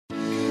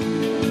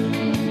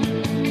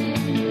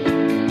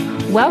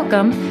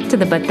Welcome to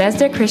the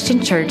Bethesda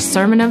Christian Church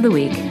Sermon of the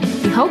Week.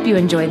 We hope you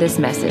enjoy this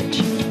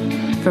message.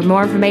 For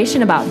more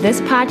information about this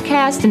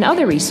podcast and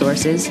other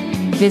resources,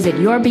 visit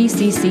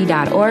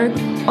yourbcc.org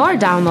or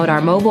download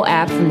our mobile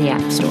app from the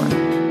App Store.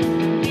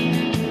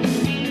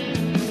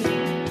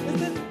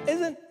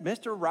 Isn't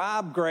Mr.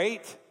 Rob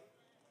great?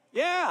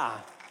 Yeah.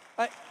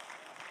 I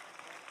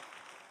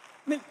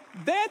mean,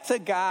 that's a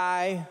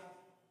guy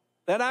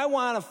that I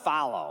want to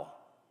follow.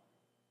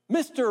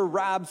 Mr.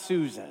 Rob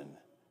Susan.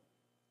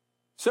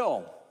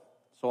 So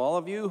all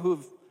of you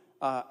who've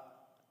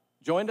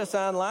joined us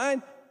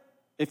online,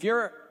 if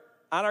you're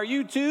on our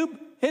YouTube,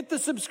 hit the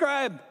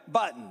subscribe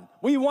button.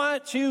 We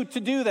want you to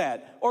do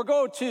that. Or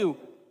go to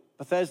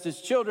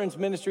Bethesda's Children's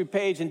Ministry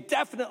page and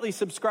definitely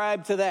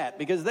subscribe to that,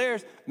 because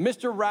there's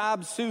Mr.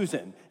 Rob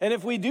Susan. And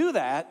if we do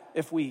that,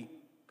 if we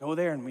go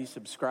there and we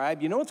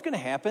subscribe, you know what's going to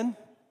happen?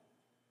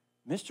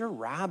 Mr.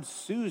 Rob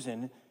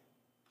Susan,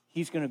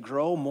 he's going to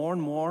grow more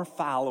and more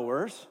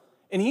followers,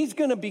 and he's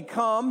going to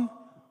become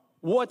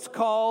what's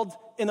called,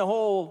 in the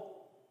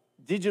whole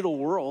digital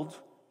world,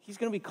 he's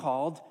going to be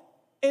called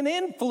an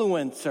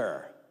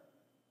influencer.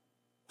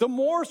 The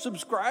more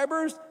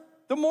subscribers,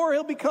 the more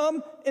he'll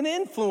become an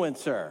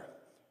influencer.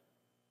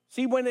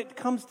 See, when it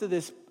comes to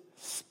this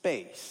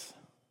space,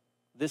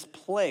 this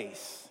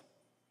place,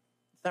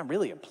 it's not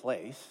really a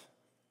place,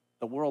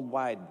 the World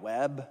Wide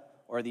Web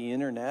or the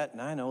internet,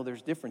 and I know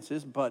there's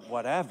differences, but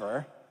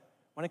whatever.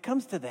 When it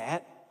comes to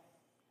that,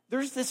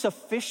 there's this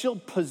official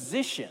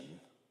position,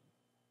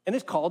 and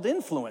it's called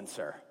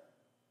influencer.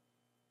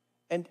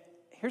 And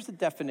here's the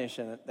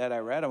definition that I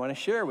read. I want to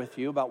share with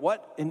you about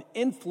what an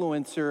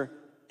influencer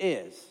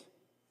is.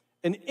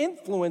 An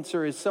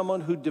influencer is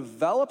someone who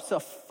develops a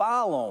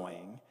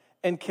following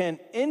and can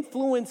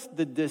influence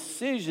the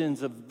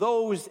decisions of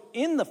those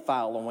in the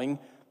following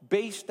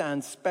based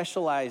on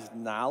specialized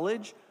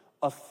knowledge,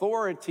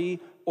 authority,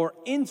 or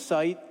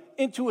insight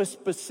into a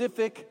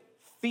specific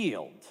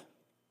field.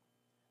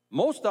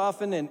 Most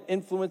often, an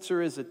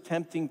influencer is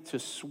attempting to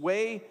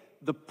sway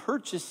the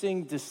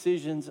purchasing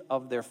decisions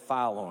of their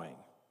following.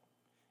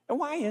 And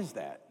why is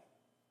that?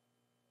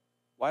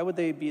 Why would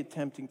they be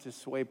attempting to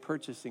sway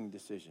purchasing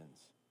decisions?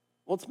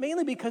 Well, it's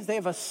mainly because they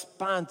have a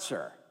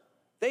sponsor.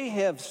 They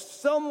have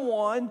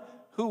someone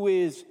who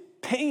is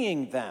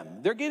paying them.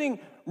 They're getting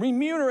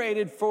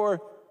remunerated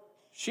for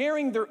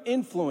sharing their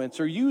influence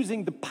or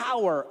using the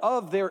power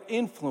of their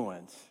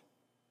influence.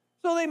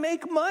 So they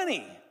make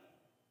money.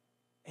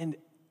 And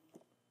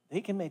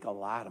they can make a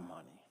lot of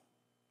money.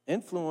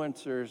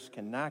 Influencers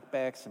can knock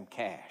back some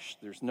cash.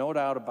 There's no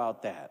doubt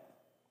about that.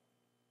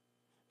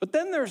 But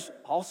then there's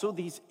also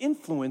these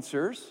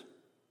influencers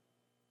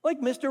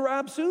like Mr.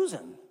 Rob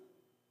Susan.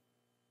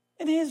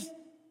 And his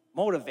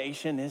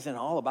motivation isn't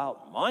all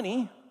about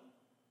money.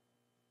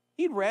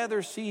 He'd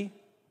rather see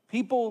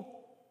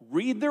people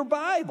read their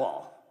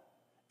Bible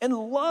and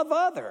love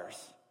others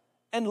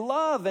and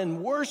love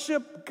and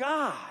worship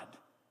God.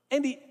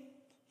 And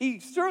he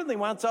certainly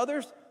wants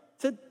others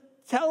to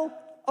tell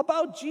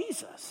about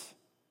Jesus.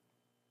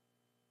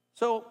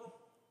 So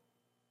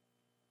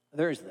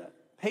there's the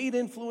paid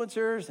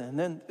influencers, and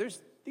then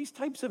there's these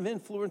types of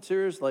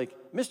influencers like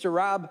Mr.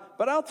 Rob.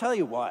 But I'll tell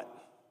you what,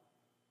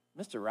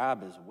 Mr.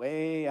 Rob is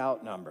way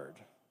outnumbered.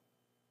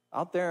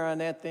 Out there on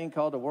that thing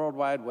called the World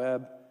Wide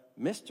Web,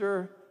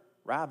 Mr.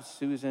 Rob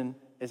Susan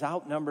is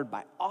outnumbered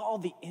by all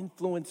the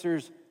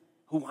influencers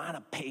who want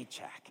a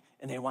paycheck,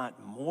 and they want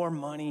more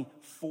money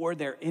for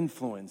their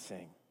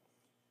influencing.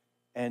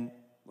 And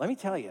let me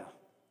tell you,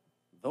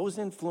 those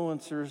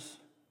influencers,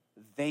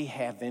 they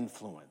have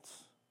influence.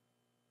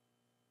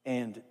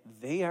 And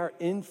they are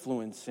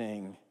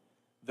influencing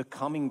the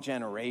coming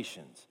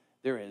generations.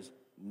 There is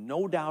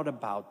no doubt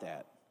about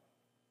that.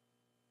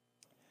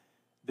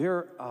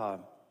 There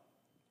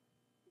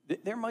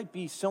might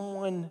be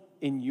someone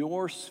in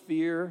your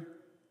sphere,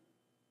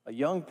 a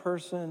young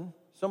person,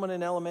 someone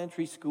in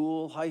elementary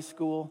school, high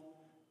school.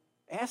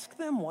 Ask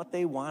them what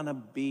they want to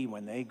be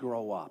when they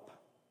grow up.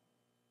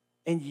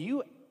 And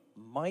you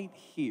might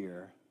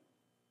hear,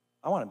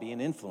 I want to be an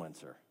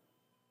influencer.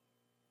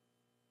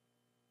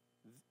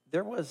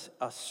 There was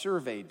a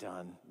survey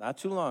done not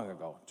too long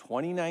ago,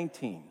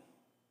 2019.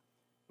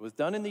 It was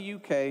done in the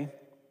UK.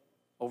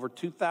 Over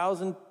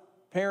 2,000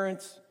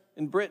 parents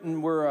in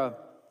Britain were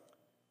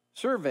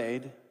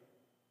surveyed.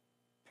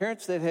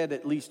 Parents that had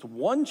at least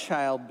one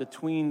child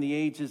between the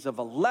ages of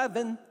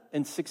 11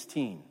 and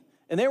 16.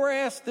 And they were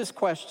asked this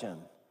question: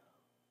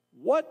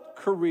 what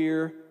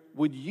career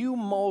would you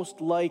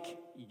most like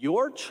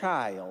your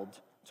child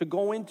to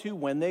go into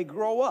when they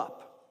grow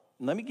up?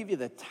 And let me give you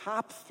the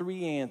top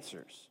 3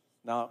 answers.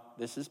 Now,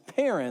 this is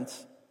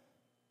parents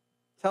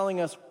telling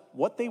us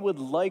what they would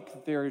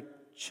like their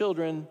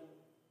children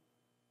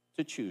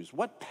to choose,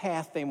 what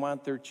path they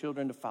want their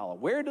children to follow.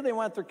 Where do they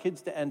want their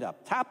kids to end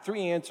up? Top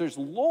 3 answers: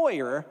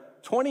 lawyer,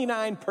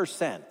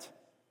 29%.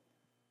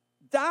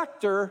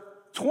 Doctor,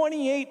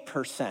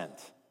 28%.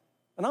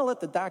 And I'll let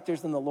the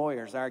doctors and the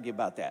lawyers argue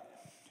about that.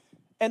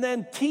 And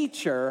then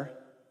teacher,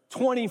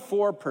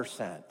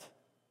 24%.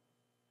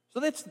 So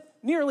that's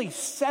nearly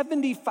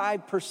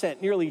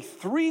 75%, nearly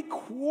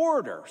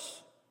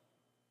 3/4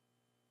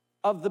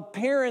 of the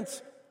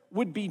parents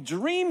would be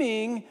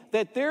dreaming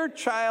that their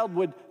child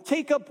would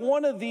take up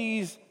one of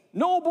these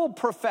noble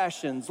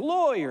professions: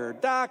 lawyer,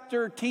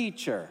 doctor,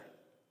 teacher.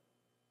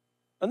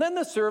 And then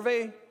the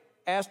survey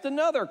asked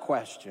another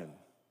question.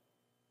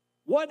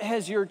 What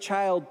has your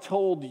child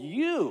told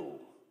you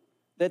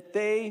that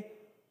they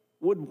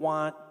would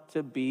want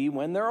to be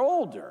when they're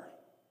older?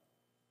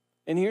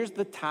 And here's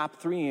the top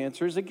 3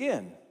 answers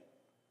again.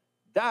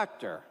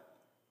 Doctor,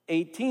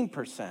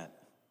 18%.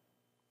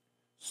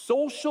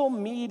 Social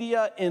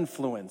media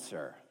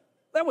influencer.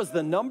 That was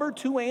the number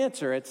 2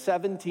 answer at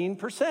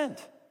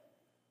 17%.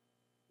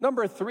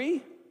 Number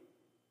 3,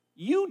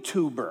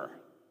 YouTuber.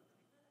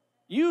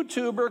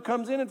 YouTuber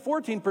comes in at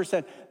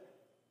 14%.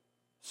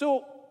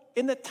 So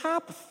in the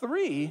top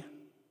 3,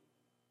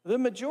 the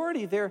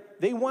majority there,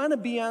 they want to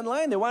be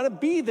online. They want to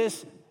be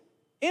this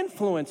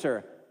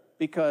influencer,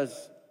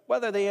 because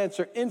whether they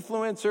answer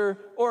influencer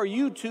or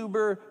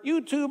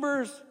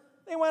YouTubers,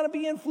 they want to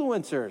be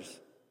influencers.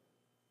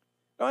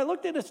 Now, I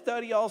looked at a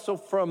study also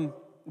from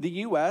the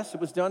U.S.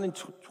 It was done in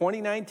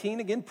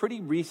 2019, again,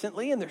 pretty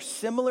recently, and there's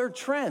similar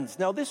trends.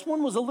 Now, this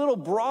one was a little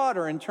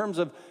broader in terms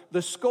of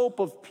the scope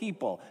of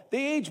people.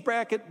 The age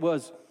bracket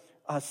was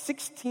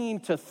 13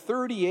 to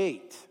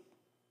 38.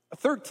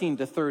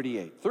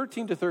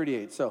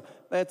 So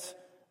that's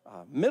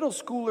middle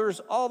schoolers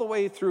all the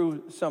way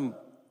through some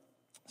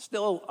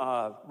still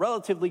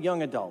relatively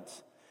young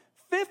adults.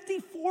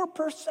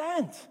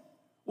 54%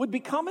 would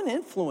become an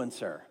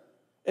influencer.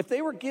 If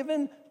they were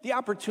given the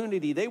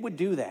opportunity, they would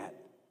do that.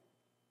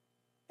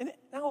 And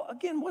now,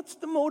 again, what's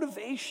the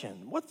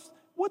motivation?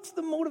 What's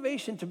the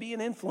motivation to be an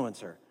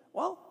influencer?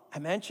 Well, I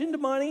mentioned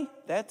money.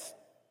 That's,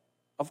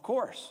 of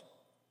course.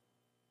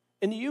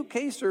 In the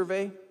UK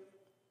survey,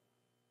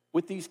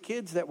 with these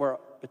kids that were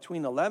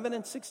between 11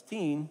 and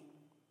 16,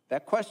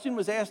 that question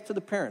was asked to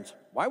the parents.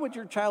 Why would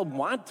your child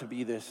want to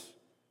be this?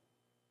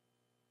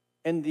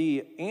 And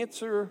the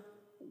answer,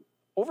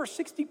 over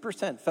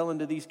 60% fell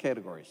into these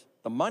categories: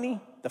 the money,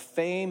 the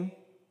fame,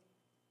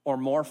 or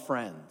more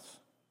friends.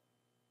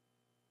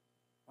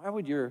 Why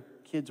would your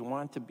kids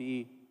want to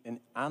be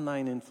an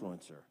online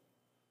influencer?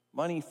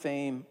 Money,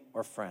 fame,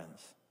 or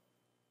friends?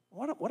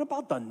 What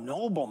about the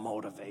noble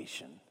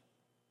motivation?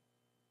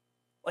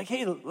 Like,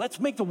 hey, let's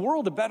make the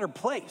world a better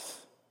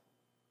place.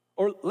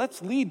 Or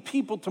let's lead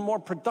people to more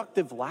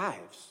productive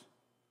lives.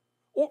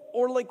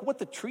 Or like what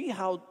the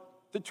Treehouse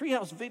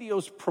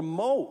videos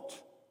promote.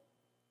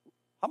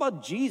 How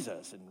about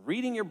Jesus and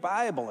reading your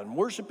Bible and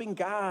worshiping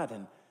God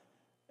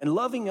and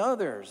loving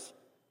others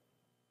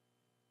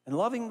and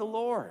loving the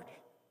Lord?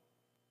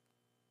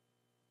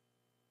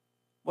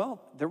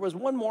 Well, there was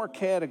one more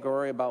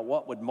category about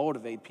what would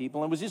motivate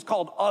people, and it was just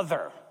called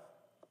other.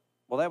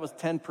 Well, that was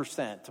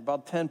 10%.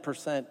 About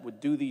 10% would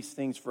do these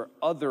things for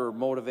other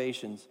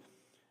motivations.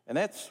 And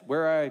that's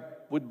where I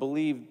would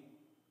believe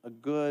a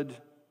good,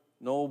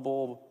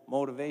 noble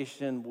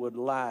motivation would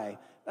lie.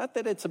 Not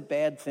that it's a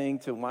bad thing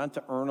to want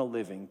to earn a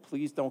living.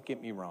 Please don't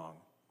get me wrong.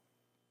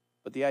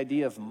 But the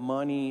idea of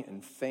money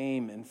and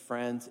fame and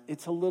friends,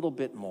 it's a little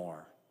bit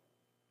more.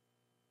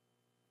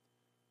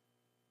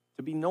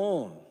 To be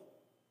known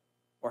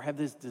or have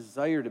this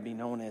desire to be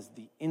known as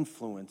the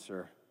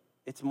influencer,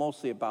 it's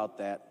mostly about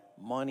that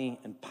money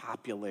and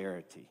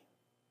popularity.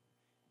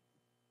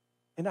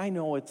 And I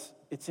know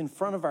it's in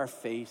front of our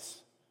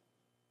face.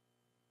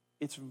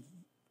 It's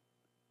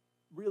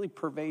really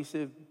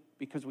pervasive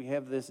because we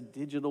have this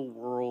digital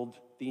world,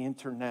 the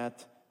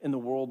internet, and the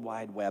World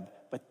Wide Web.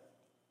 But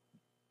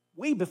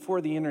way before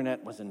the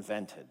internet was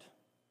invented,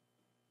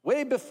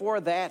 way before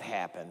that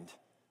happened,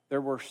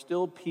 there were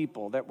still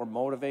people that were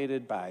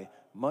motivated by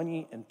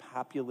money and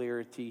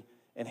popularity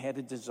and had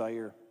a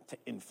desire to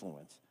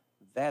influence.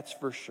 That's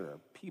for sure.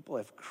 People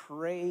have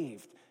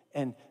craved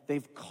and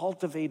they've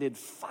cultivated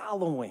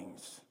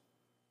followings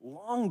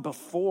long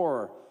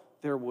before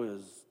there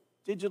was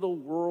digital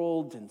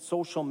world and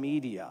social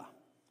media.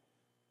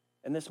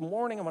 And this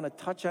morning I'm going to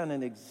touch on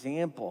an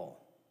example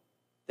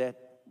that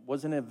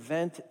was an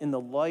event in the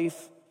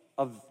life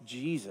of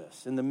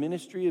Jesus, in the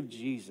ministry of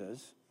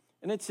Jesus,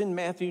 and it's in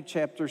Matthew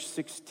chapter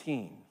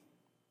 16.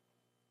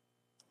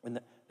 And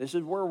this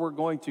is where we're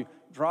going to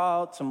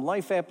draw out some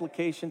life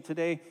application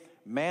today.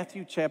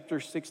 Matthew chapter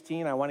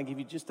 16, I want to give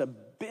you just a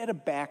bit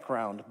of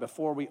background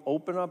before we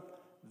open up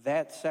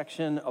that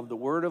section of the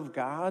Word of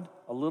God,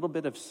 a little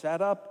bit of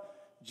setup.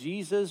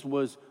 Jesus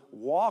was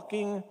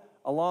walking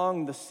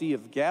along the Sea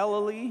of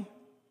Galilee,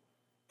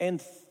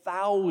 and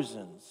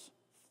thousands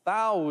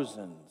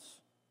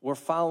were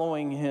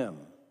following him.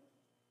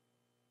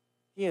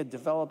 He had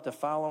developed a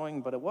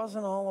following, but it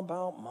wasn't all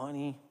about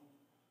money.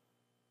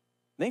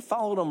 They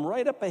followed him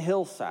right up a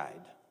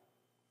hillside.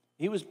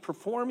 He was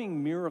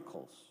performing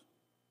miracles.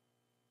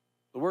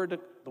 The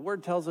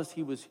word tells us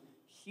he was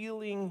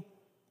healing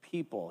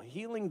people,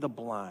 healing the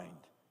blind.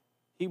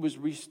 He was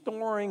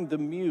restoring the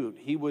mute.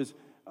 He was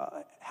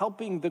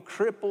helping the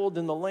crippled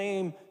and the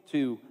lame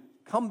to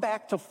come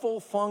back to full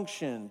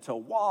function, to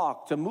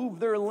walk, to move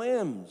their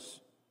limbs.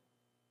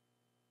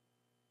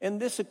 And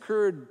this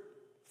occurred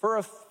for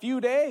a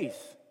few days.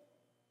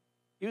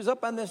 He was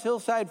up on this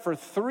hillside for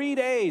 3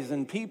 days,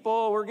 and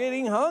people were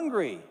getting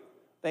hungry.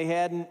 They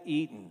hadn't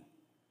eaten.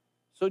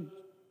 So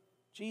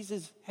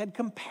Jesus had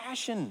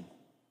compassion,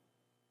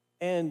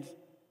 and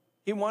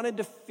he wanted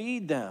to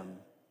feed them.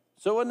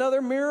 So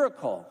another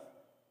miracle.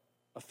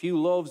 A few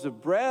loaves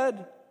of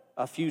bread,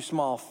 a few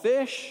small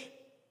fish,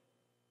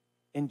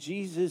 and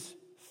Jesus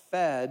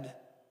fed,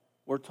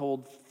 we're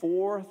told,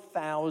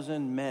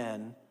 4,000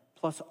 men,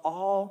 plus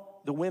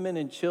all the women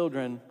and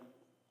children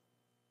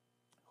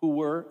who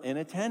were in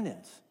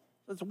attendance.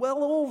 That's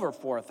well over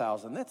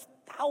 4,000. That's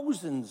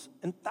thousands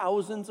and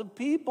thousands of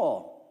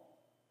people.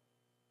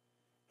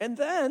 And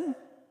then,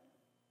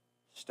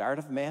 start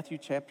of Matthew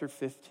chapter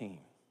 15,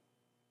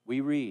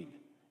 we read,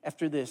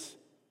 after this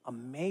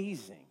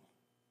amazing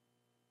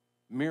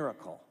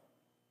miracle,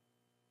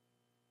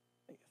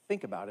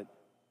 think about it,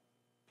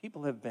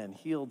 people have been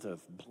healed of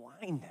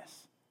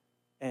blindness,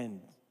 and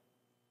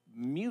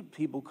mute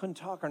people couldn't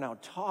talk are now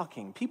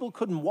talking. People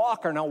couldn't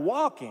walk are now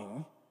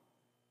walking.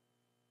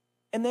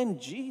 And then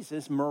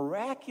Jesus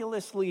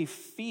miraculously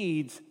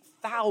feeds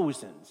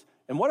thousands.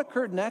 And what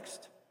occurred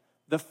next?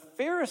 The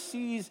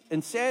Pharisees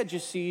and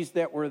Sadducees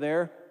that were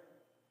there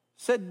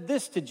said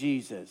this to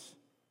Jesus,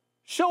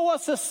 "Show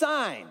us a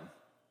sign."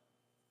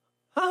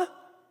 Huh?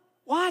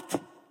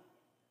 What?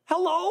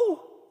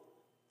 Hello?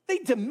 They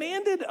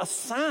demanded a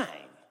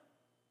sign.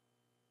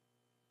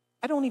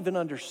 I don't even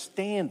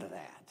understand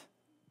that.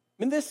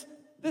 I mean, this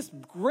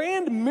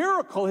grand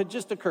miracle had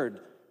just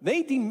occurred.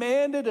 They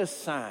demanded a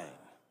sign.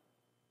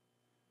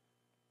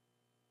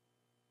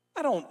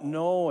 I don't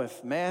know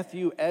if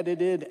Matthew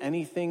edited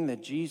anything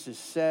that Jesus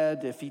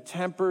said, if he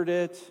tempered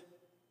it.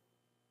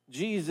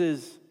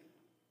 Jesus,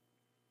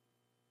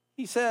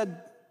 he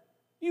said,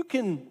 you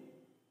can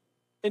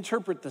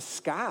interpret the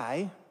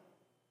sky.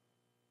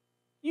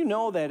 You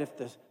know that if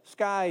the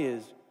sky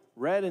is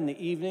red in the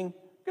evening,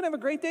 you're going to have a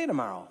great day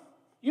tomorrow.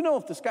 You know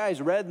if the sky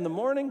is red in the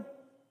morning,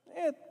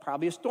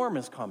 probably a storm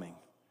is coming.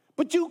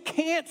 But you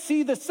can't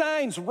see the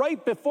signs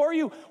right before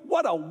you.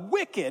 What a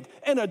wicked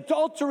and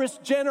adulterous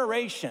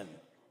generation.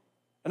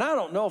 And I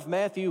don't know if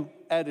Matthew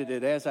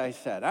edited, as I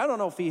said. I don't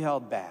know if he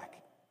held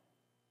back.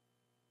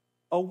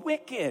 A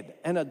wicked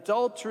and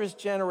adulterous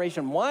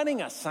generation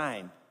wanting a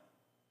sign.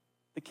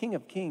 The King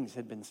of Kings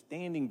had been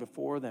standing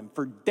before them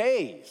for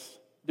days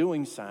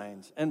doing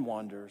signs and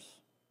wonders.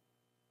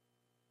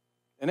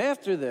 And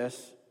after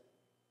this,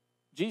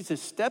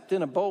 Jesus stepped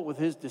in a boat with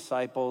his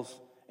disciples,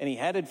 and he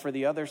headed for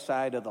the other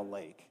side of the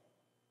lake.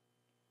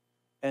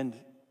 And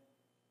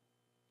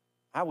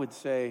I would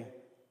say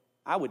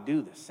I would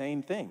do the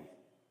same thing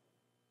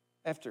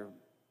after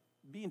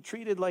being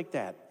treated like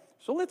that.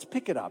 So let's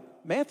pick it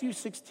up. Matthew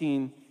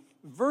 16,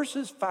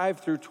 verses 5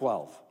 through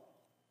 12.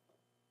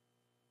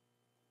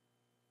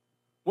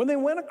 When they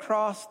went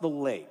across the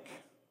lake,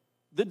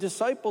 the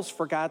disciples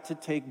forgot to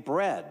take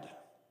bread.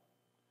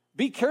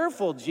 "Be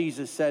careful,"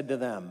 Jesus said to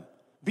them.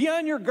 "Be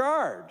on your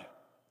guard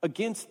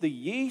against the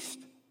yeast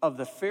of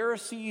the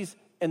Pharisees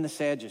and the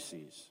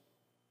Sadducees."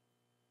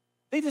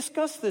 They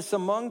discussed this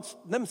amongst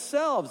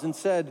themselves and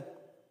said,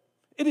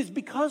 "It is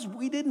because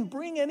we didn't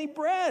bring any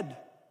bread."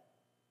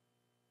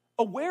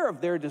 Aware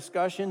of their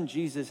discussion,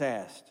 Jesus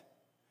asked,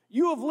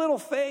 "You have little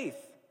faith.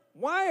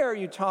 Why are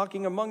you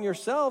talking among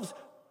yourselves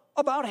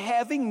about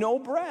having no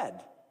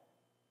bread?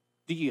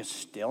 Do you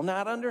still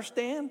not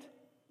understand?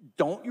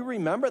 Don't you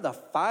remember the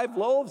 5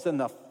 loaves and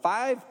the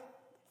 5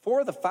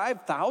 for the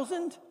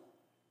 5,000?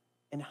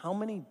 And how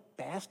many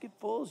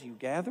basketfuls you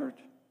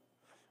gathered?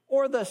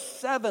 Or the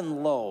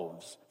 7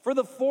 loaves for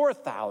the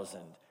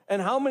 4,000?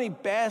 And how many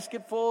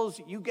basketfuls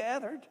you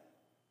gathered?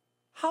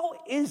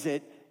 How is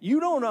it you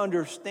don't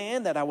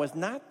understand that I was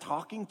not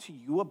talking to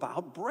you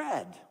about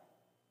bread?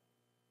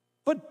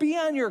 But be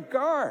on your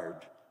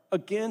guard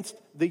against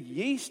the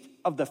yeast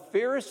of the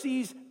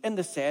Pharisees and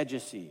the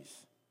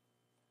Sadducees."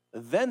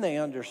 Then they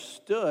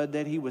understood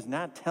that he was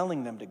not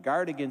telling them to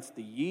guard against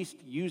the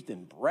yeast used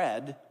in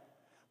bread,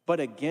 but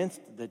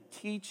against the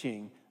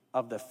teaching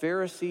of the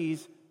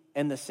Pharisees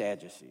and the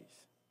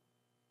Sadducees.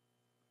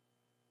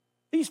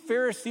 These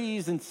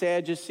Pharisees and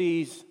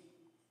Sadducees,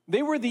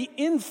 they were the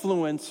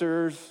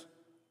influencers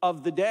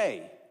of the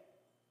day.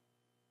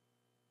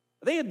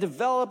 They had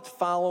developed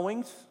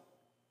followings.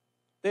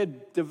 They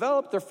had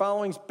developed their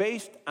followings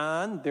based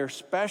on their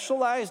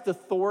specialized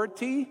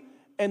authority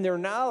and their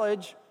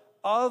knowledge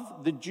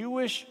of the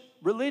Jewish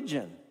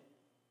religion.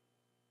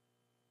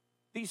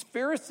 These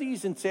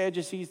Pharisees and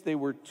Sadducees, they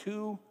were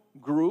 2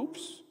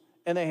 groups,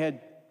 and they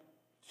had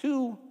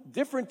 2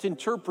 different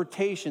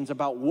interpretations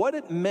about what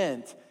it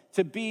meant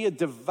to be a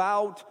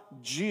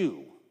devout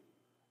Jew.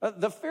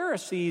 The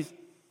Pharisees,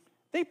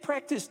 they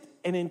practiced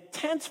an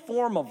intense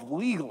form of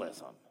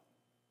legalism.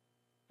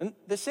 And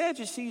the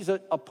Sadducees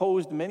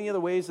opposed many of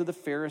the ways of the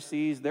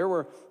Pharisees. There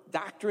were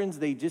doctrines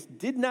they just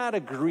did not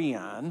agree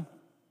on.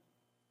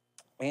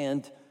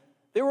 And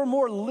they were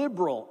more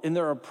liberal in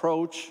their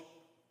approach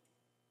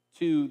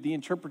to the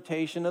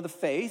interpretation of the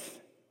faith.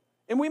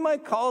 And we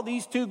might call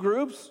these two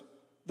groups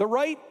the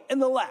right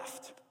and the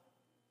left.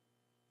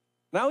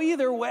 Now,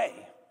 either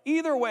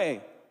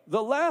way,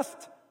 the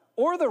left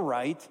or the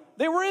right,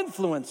 they were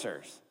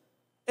influencers.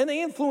 And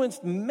they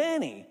influenced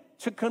many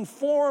to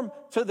conform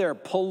to their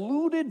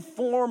polluted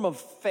form of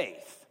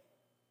faith.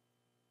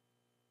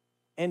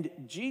 And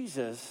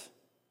Jesus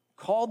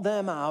called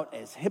them out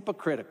as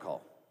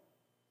hypocritical.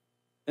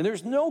 And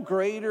there's no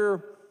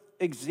greater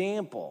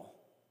example,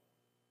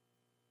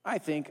 I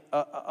think,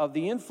 of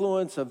the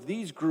influence of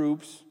these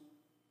groups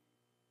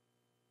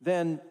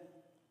than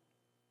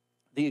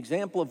the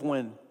example of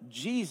when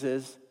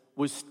Jesus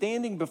was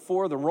standing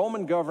before the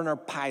Roman governor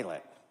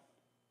Pilate.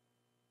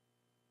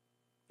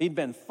 He'd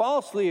been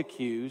falsely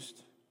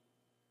accused,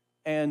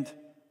 and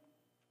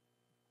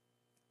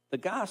the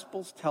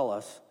Gospels tell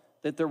us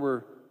that there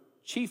were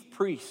chief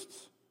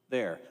priests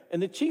there.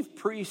 And the chief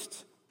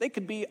priests, they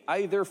could be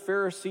either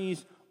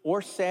Pharisees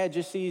or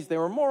Sadducees. They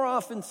were more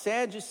often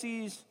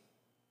Sadducees,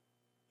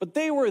 but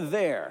they were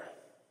there.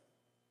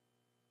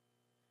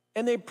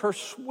 And they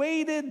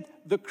persuaded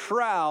the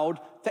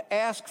crowd to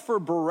ask for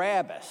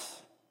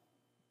Barabbas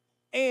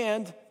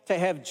and to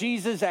have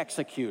Jesus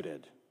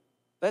executed.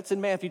 That's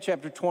in Matthew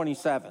chapter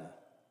 27.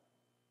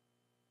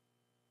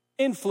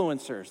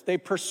 Influencers, they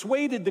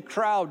persuaded the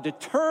crowd to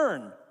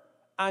turn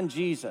on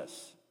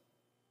Jesus.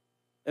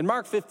 In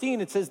Mark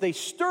 15, it says they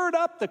stirred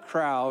up the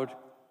crowd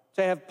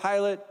to have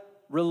Pilate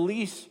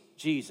release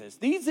Jesus.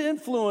 These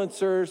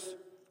influencers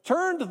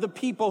turned to the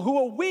people who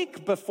a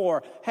week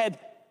before had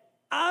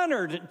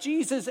honored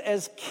Jesus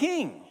as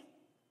king.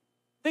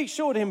 They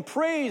showed him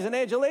praise and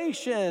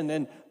adulation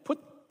and put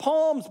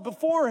palms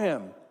before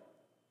him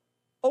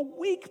a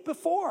week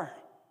before.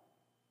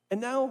 And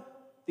now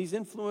these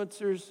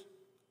influencers,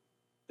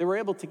 they were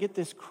able to get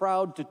this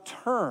crowd to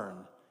turn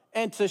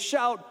and to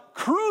shout,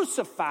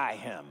 "Crucify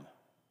him."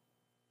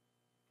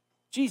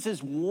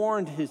 Jesus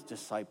warned his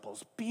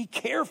disciples, be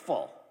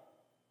careful.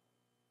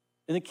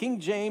 In the King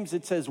James,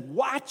 it says,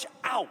 watch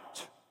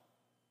out.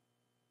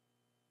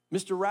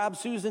 Mr. Rob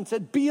Susan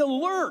said, be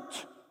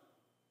alert.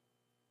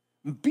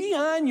 Be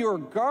on your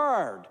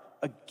guard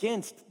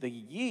against the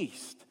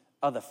yeast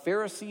of the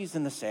Pharisees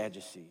and the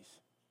Sadducees.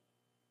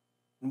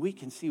 And we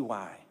can see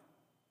why.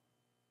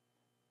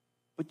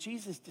 But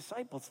Jesus'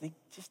 disciples, they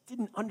just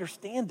didn't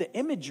understand the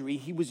imagery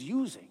he was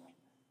using.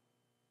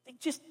 They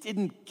just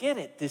didn't get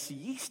it, this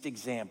yeast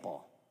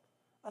example.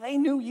 They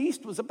knew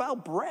yeast was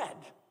about bread.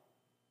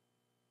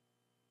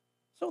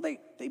 So they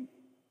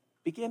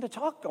began to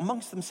talk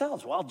amongst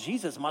themselves. Well,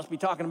 Jesus must be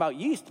talking about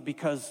yeast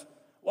because,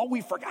 well,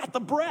 we forgot the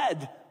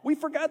bread. We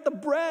forgot the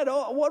bread.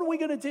 Oh, what are we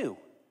going to do?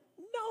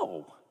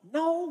 No.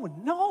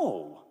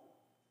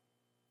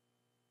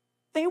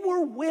 They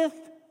were with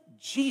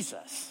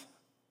Jesus.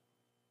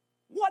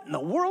 What in the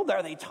world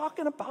are they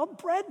talking about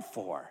bread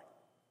for?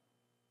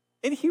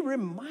 And he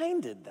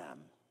reminded them,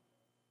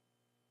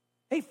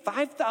 hey,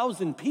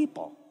 5,000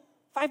 people,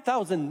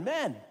 5,000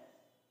 men.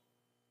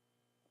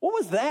 What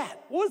was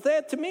that? What was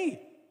that to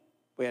me?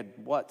 We had,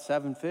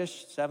 7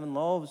 fish, 7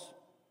 loaves,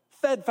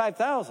 fed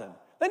 5,000.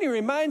 Then he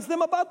reminds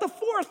them about the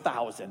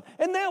 4,000,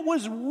 and that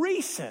was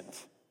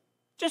recent.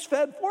 Just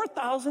fed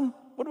 4,000.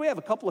 What do we have,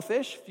 a couple of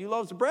fish, a few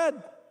loaves of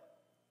bread?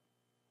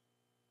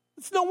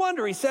 It's no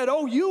wonder he said,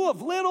 oh, you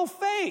of little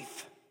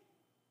faith.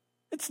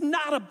 It's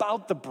not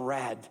about the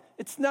bread.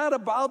 It's not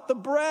about the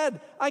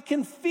bread. I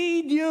can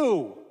feed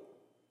you.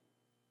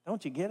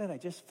 Don't you get it? I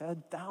just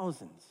fed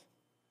thousands.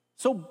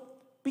 So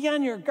be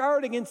on your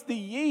guard against the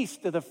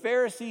yeast of the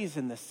Pharisees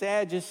and the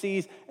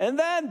Sadducees. And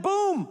then,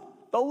 boom,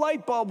 the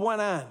light bulb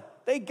went on.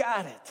 They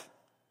got it.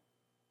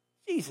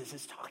 Jesus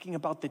is talking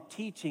about the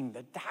teaching,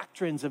 the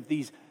doctrines of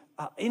these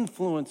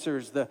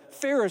influencers, the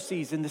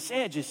Pharisees and the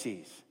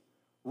Sadducees.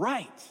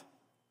 Right.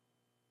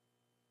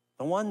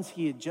 The ones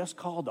he had just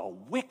called a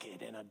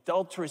wicked and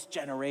adulterous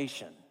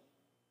generation.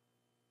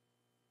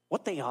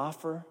 What they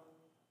offer,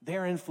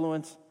 their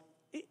influence,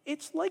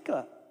 it's like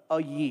a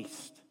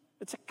yeast.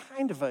 It's a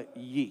kind of a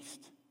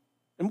yeast.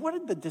 And what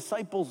did the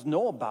disciples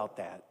know about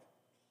that?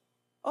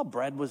 Oh,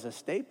 bread was a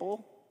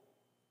staple.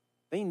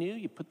 They knew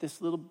you put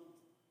this little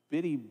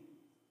bitty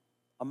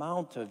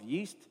amount of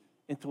yeast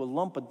into a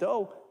lump of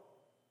dough,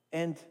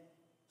 and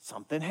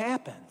something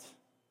happens.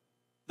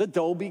 The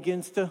dough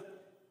begins to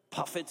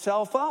puff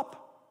itself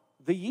up.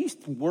 The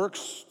yeast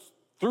works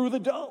through the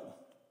dough.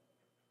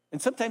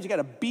 And sometimes you got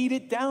to beat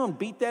it down,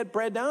 beat that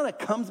bread down, it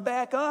comes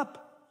back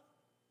up.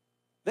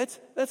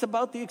 That's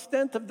about the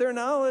extent of their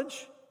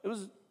knowledge. It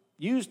was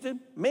used to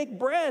make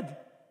bread,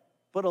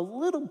 but a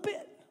little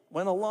bit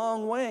went a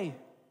long way.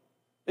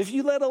 If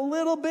you let a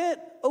little bit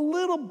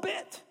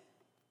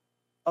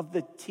of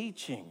the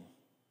teaching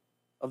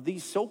of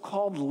these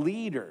so-called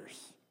leaders,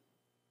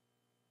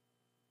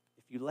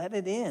 if you let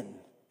it in,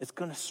 it's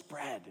going to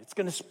spread. It's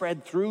going to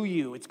spread through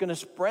you. It's going to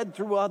spread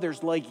through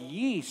others like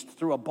yeast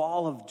through a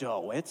ball of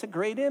dough. It's a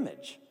great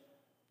image.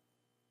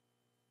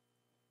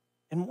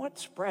 And what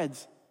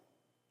spreads,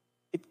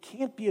 it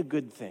can't be a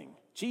good thing.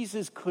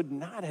 Jesus could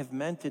not have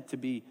meant it to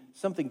be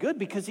something good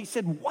because he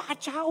said,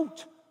 watch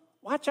out,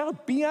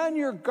 be on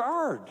your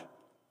guard.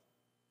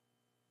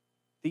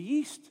 The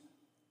yeast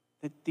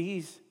that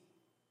these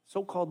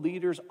so-called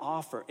leaders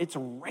offer, it's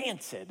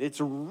rancid, it's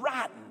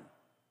rotten.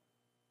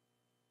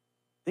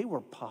 They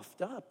were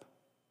puffed up.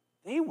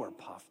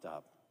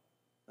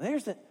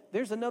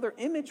 There's another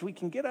image we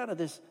can get out of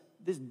this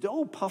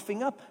dough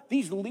puffing up.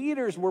 These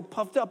leaders were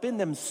puffed up in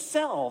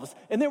themselves,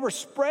 and they were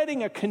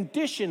spreading a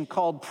condition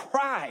called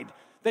pride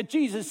that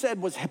Jesus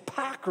said was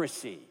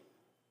hypocrisy.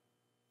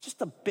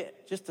 Just a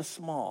bit, just a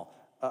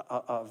small,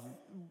 a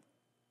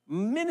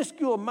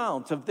minuscule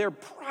amount of their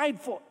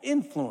prideful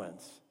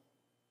influence.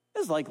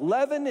 It's like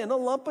leaven in a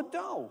lump of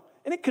dough.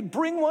 And it could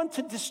bring one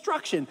to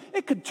destruction.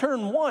 It could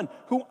turn one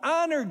who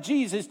honored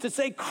Jesus to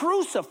say,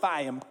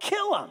 crucify him,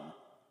 kill him.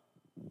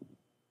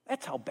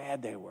 That's how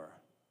bad they were.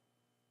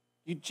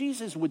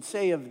 Jesus would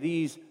say of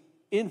these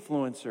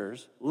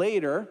influencers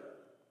later,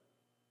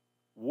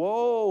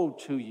 woe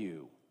to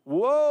you,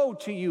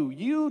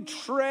 you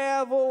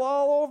travel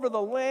all over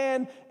the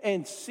land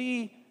and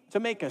see to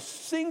make a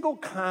single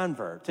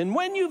convert. And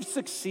when you've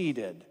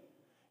succeeded,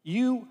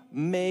 you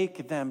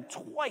make them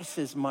twice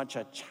as much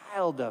a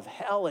child of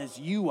hell as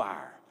you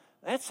are.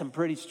 That's some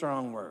pretty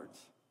strong words.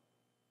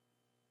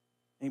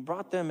 And he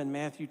brought them in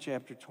Matthew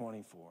chapter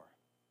 24.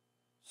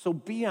 So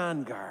be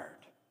on guard.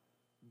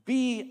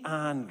 Be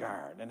on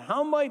guard. And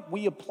how might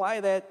we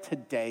apply that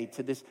today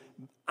to this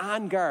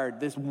on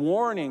guard, this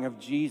warning of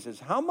Jesus?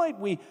 How might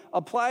we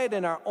apply it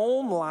in our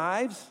own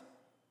lives?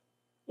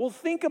 Well,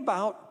 think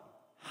about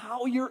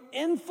how you're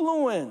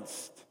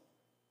influenced.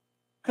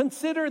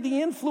 Consider the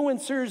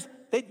influencers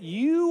that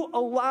you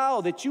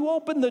allow, that you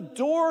open the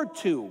door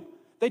to,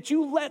 that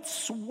you let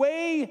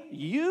sway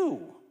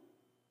you.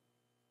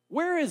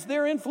 Where is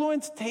their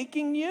influence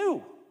taking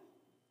you?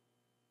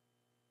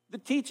 The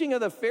teaching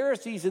of the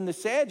Pharisees and the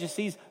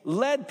Sadducees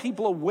led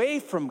people away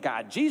from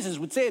God. Jesus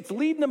would say it's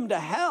leading them to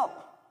hell.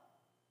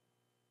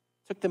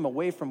 Took them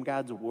away from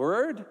God's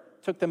word,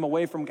 took them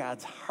away from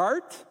God's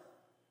heart.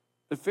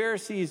 The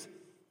Pharisees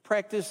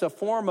practiced a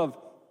form of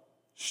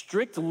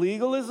strict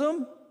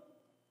legalism,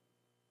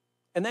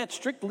 and that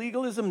strict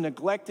legalism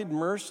neglected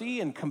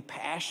mercy and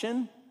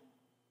compassion.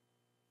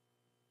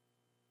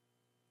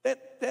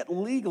 That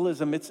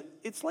legalism,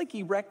 it's like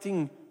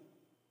erecting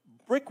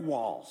brick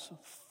walls,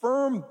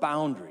 firm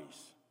boundaries.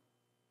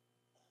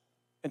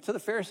 And to the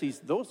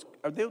Pharisees, those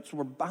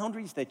were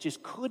boundaries that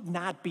just could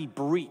not be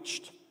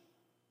breached.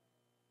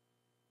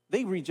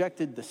 They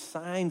rejected the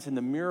signs and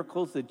the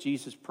miracles that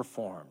Jesus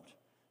performed.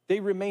 They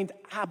remained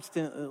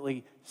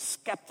obstinately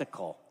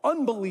skeptical,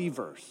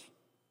 unbelievers.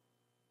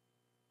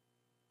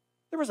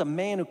 There was a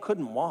man who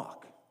couldn't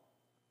walk.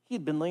 He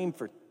had been lame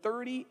for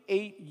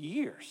 38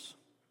 years.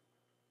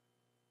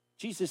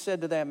 Jesus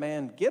said to that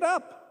man, get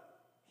up.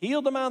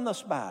 Healed him on the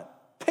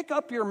spot. Pick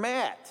up your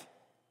mat.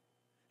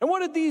 And what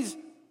did these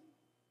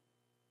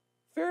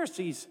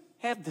Pharisees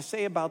have to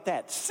say about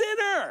that?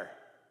 Sinner!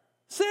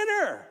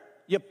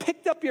 You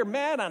picked up your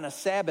mat on a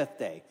Sabbath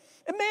day.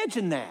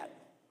 Imagine that.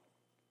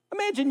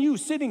 Imagine you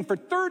sitting for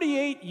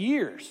 38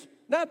 years,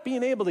 not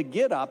being able to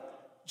get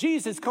up.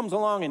 Jesus comes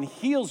along and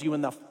heals you,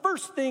 and the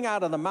first thing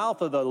out of the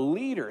mouth of the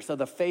leaders of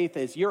the faith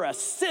is, you're a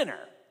sinner.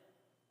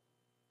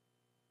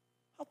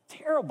 How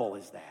terrible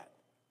is that?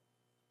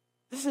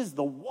 This is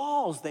the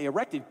walls they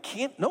erected.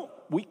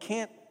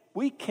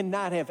 We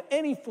cannot have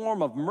any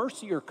form of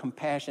mercy or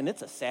compassion.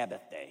 It's a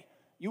Sabbath day.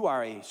 You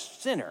are a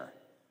sinner.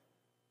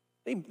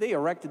 They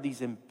erected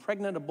these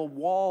impregnable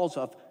walls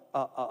of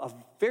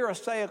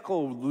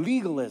Pharisaical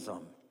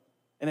legalism,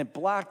 and it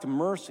blocked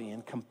mercy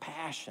and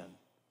compassion.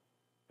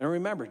 And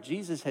remember,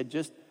 Jesus had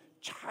just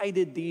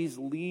chided these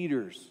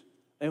leaders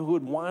who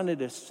had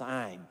wanted a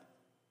sign.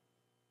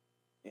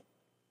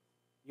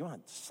 You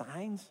want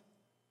signs?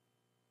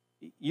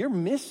 You're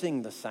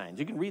missing the signs.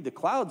 You can read the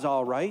clouds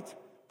all right,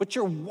 but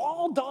your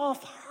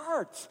walled-off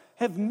hearts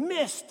have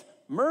missed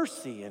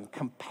mercy and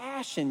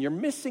compassion. You're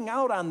missing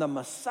out on the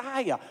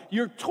Messiah.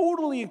 You're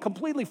totally and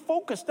completely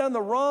focused on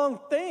the wrong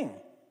thing.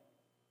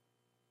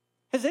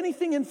 Has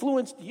anything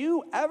influenced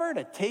you ever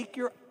to take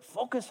your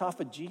focus off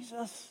of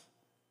Jesus?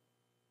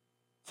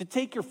 To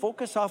take your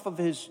focus off of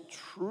his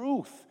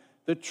truth,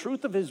 the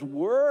truth of his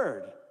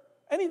word?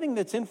 Anything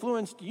that's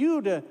influenced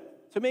you to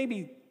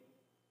maybe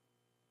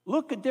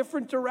look a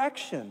different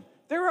direction?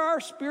 There are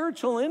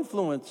spiritual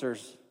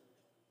influencers,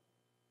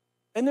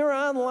 and they're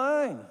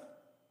online,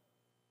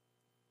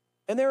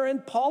 and they're in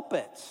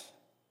pulpits,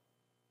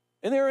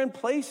 and they're in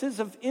places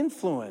of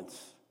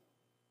influence.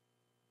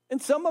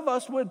 And some of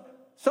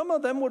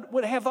them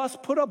would have us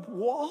put up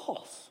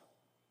walls.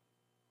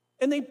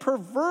 And they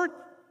pervert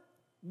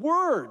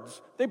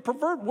words.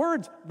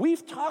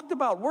 We've talked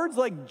about words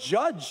like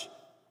judge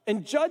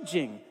and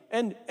judging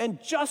and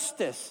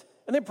justice.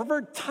 And they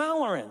pervert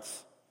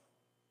tolerance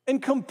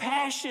and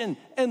compassion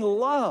and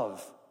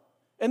love.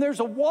 And there's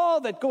a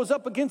wall that goes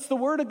up against the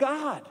Word of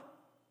God.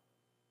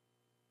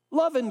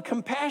 Love and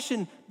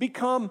compassion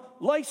become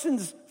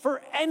license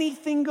for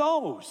anything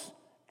goes.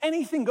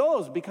 Anything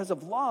goes because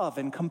of love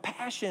and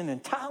compassion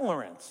and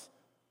tolerance.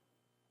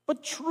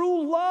 But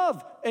true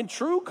love and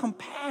true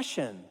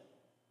compassion,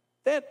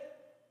 that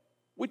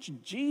which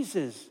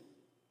Jesus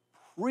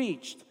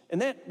preached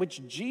and that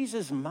which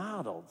Jesus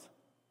modeled,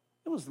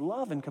 it was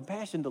love and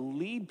compassion to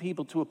lead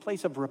people to a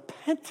place of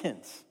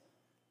repentance,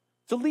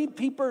 to lead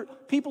people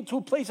to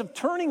a place of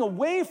turning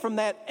away from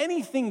that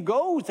anything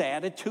goes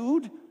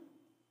attitude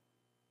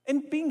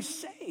and being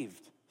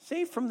saved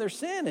from their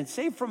sin and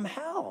saved from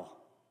hell.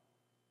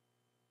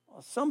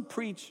 Well, some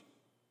preach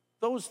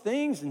those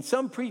things, and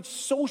some preach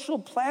social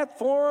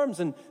platforms,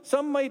 and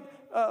some might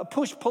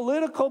push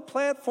political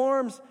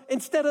platforms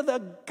instead of the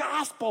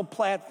gospel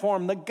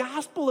platform, the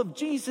gospel of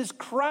Jesus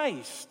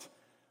Christ,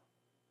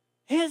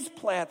 his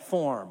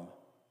platform.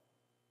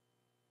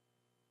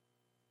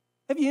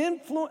 Have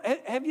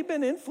you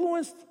been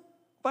influenced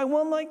by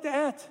one like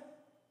that?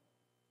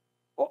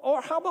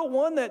 Or how about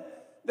one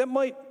that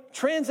might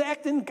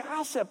transact in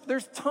gossip?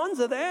 There's tons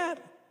of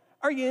that.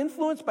 Are you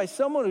influenced by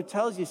someone who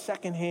tells you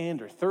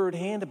secondhand or third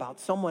hand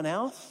about someone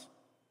else?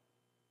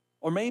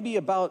 Or maybe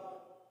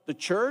about the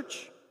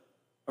church?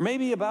 Or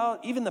maybe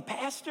about even the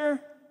pastor?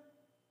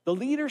 The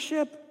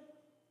leadership?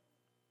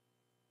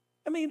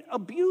 I mean,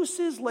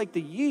 abuses like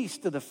the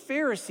yeast of the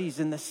Pharisees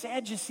and the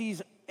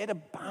Sadducees, it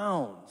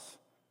abounds.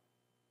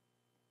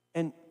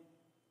 And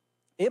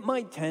it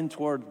might tend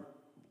toward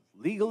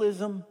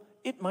legalism.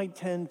 It might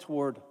tend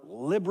toward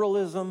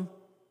liberalism.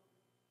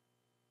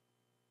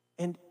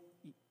 And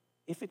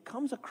if it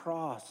comes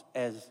across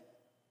as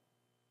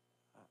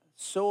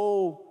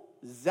so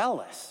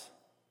zealous,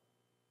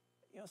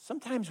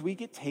 sometimes we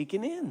get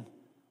taken in.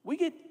 We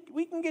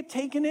can get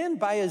taken in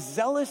by a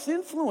zealous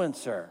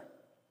influencer.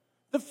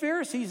 The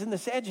Pharisees and the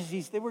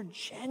Sadducees, they were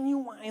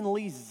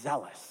genuinely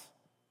zealous.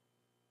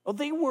 Well,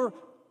 they were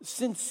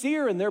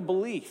sincere in their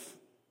belief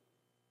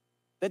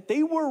that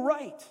they were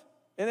right,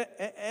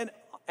 and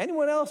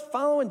anyone else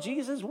following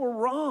Jesus were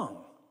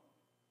wrong.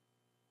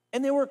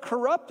 And they were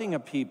corrupting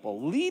a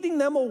people, leading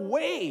them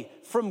away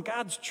from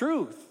God's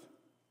truth.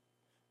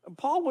 And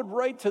Paul would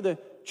write to the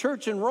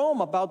church in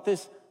Rome about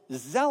this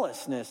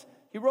zealousness.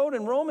 He wrote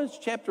in Romans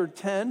chapter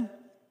 10,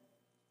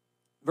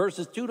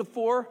 verses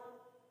 2-4,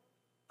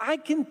 I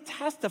can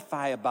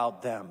testify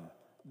about them.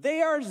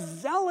 They are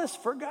zealous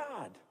for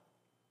God,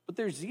 but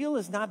their zeal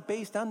is not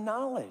based on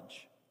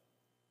knowledge.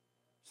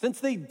 Since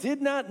they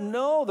did not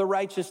know the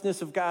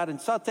righteousness of God and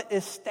sought to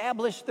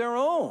establish their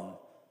own,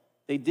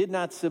 they did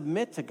not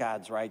submit to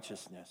God's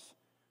righteousness.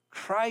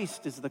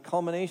 Christ is the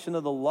culmination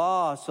of the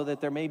law so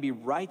that there may be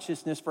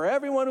righteousness for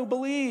everyone who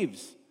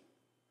believes.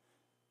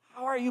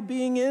 How are you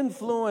being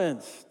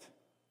influenced?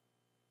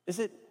 Is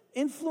it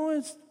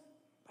influenced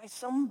by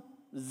some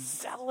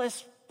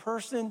zealous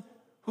person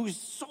who's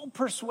so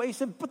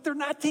persuasive, but they're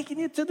not taking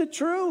you to the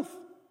truth?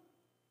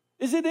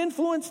 Is it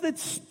influence that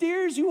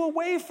steers you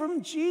away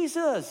from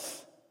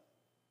Jesus?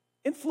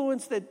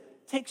 Influence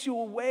that takes you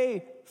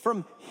away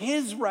from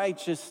his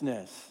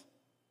righteousness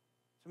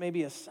to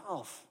maybe a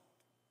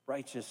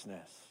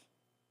self-righteousness?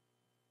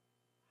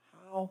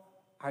 How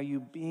are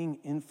you being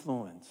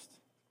influenced?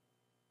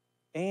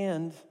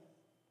 And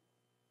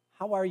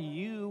how are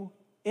you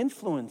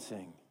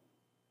influencing?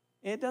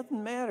 It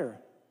doesn't matter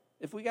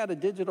if we got a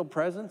digital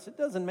presence. It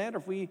doesn't matter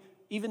if we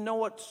even know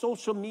what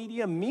social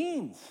media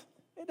means.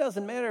 It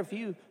doesn't matter if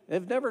you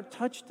have never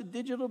touched a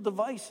digital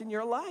device in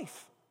your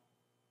life.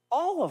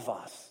 All of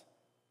us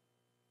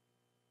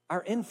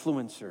are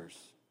influencers.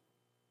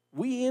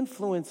 We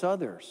influence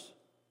others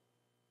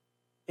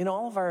in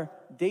all of our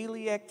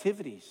daily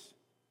activities.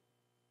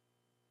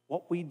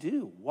 What we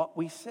do, what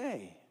we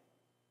say,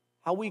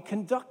 how we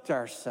conduct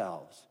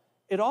ourselves.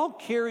 It all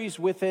carries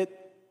with it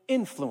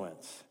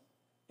influence.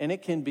 And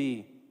it can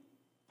be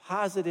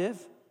positive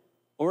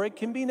or it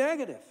can be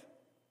negative.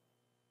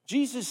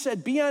 Jesus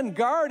said, be on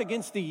guard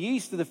against the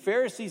yeast of the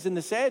Pharisees and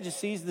the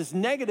Sadducees, this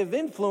negative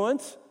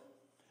influence.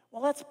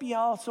 Well, let's be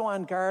also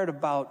on guard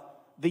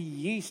about the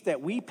yeast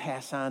that we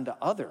pass on to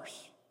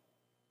others.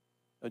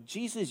 Now,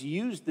 Jesus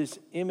used this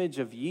image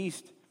of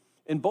yeast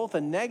in both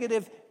a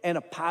negative and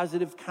a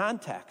positive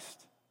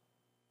context.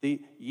 The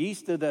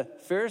yeast of the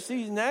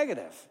Pharisees,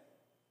 negative.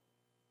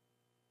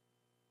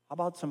 How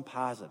about some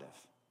positive?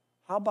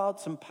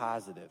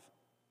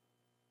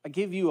 I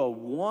give you a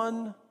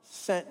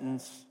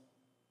one-sentence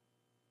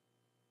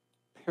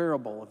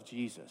parable of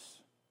Jesus.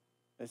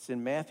 It's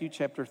in Matthew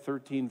chapter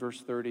 13, verse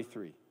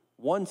 33.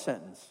 One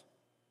sentence.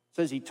 It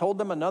says, he told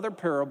them another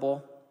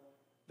parable.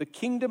 The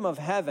kingdom of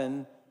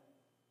heaven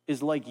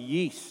is like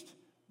yeast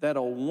that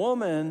a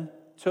woman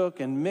took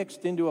and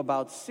mixed into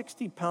about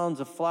 60 pounds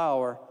of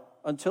flour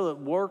until it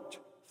worked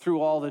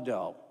through all the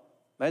dough.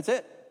 That's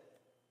it.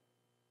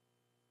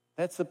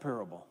 That's the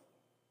parable.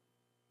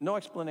 No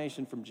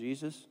explanation from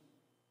Jesus.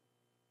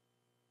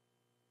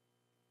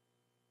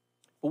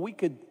 But we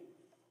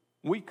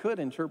could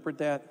interpret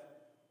that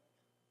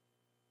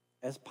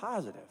as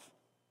positive.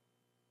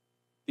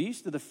 The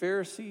yeast of the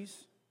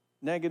Pharisees,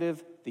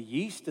 negative. The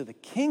yeast of the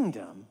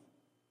kingdom,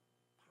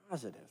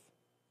 positive.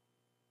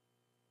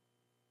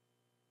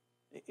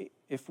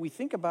 if we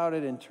think about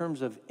it in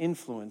terms of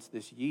influence,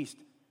 this yeast,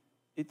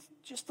 it's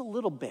just a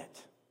little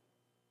bit.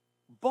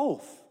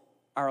 Both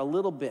are a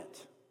little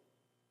bit.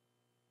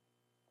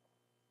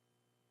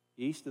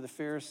 Yeast of the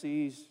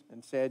Pharisees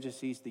and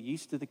Sadducees, the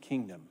yeast of the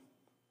kingdom.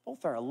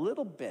 Both are a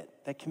little bit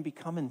that can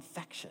become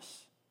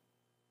infectious.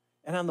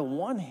 And on the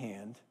one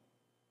hand,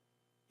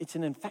 it's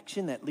an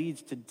infection that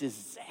leads to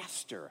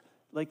disaster,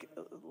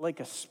 like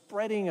a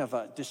spreading of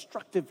a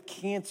destructive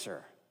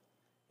cancer.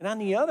 And on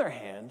the other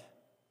hand,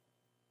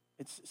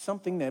 it's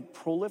something that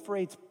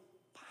proliferates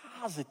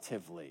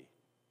positively.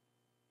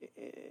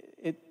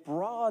 It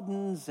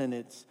broadens and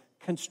it's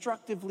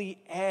constructively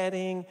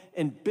adding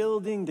and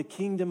building the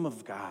kingdom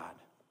of God.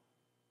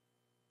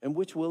 And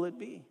which will it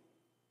be?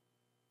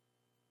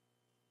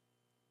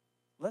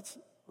 Let's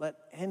let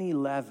any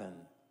leaven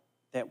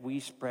that we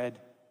spread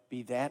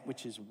be that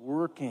which is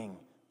working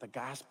the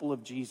gospel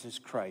of Jesus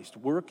Christ,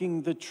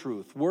 working the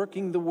truth,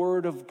 working the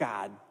word of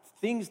God,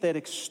 things that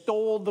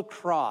extol the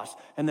cross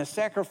and the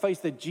sacrifice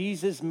that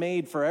Jesus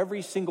made for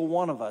every single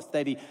one of us,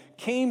 that he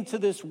came to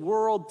this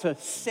world to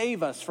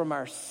save us from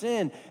our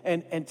sin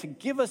and to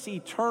give us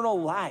eternal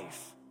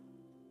life.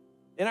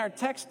 In our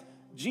text,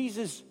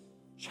 Jesus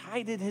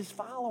chided his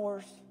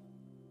followers.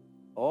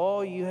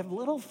 Oh, you have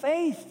little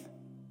faith.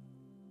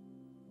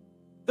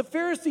 The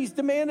Pharisees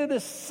demanded a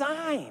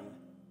sign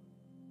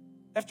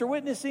after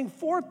witnessing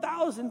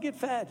 4,000 get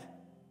fed.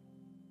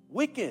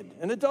 Wicked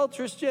and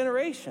adulterous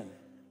generation.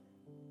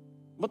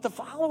 But the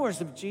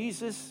followers of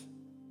Jesus,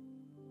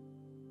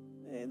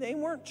 they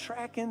weren't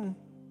tracking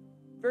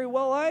very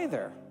well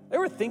either. They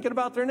were thinking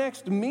about their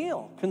next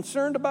meal,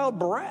 concerned about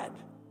bread.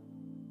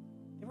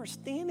 They were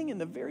standing in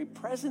the very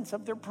presence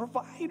of their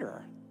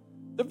provider,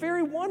 the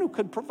very one who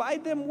could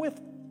provide them with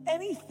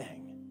anything.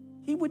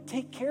 He would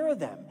take care of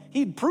them.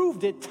 He'd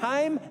proved it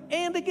time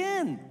and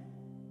again.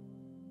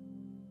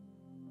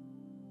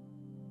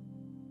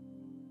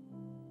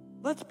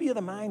 Let's be of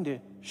the mind to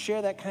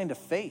share that kind of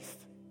faith.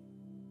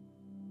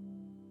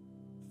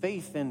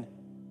 Faith in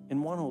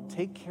one who will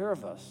take care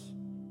of us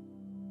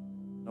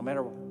no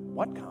matter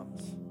what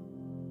comes.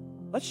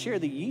 Let's share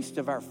the yeast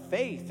of our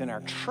faith and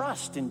our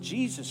trust in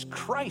Jesus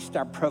Christ,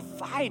 our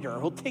provider,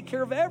 who'll take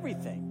care of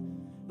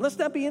everything. Let's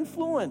not be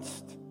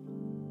influenced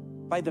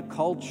by the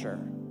culture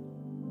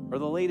or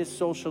the latest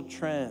social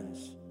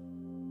trends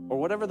or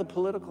whatever the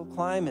political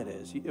climate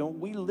is. You know,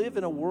 we live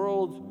in a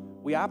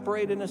world, we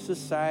operate in a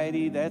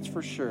society, that's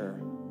for sure.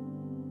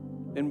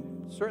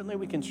 And certainly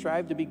we can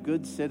strive to be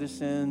good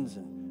citizens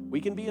and we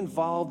can be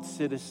involved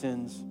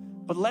citizens,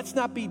 but let's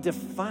not be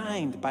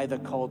defined by the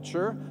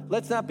culture.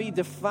 Let's not be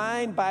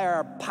defined by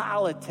our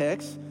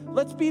politics.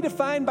 Let's be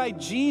defined by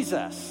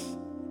Jesus.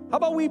 How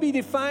about we be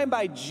defined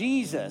by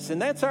Jesus? And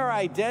that's our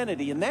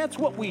identity, and that's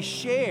what we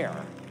share.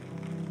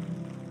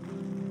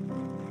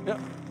 You know,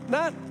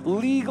 not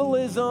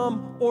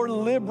legalism or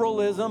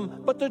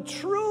liberalism, but the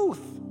truth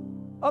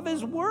of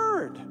his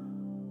word.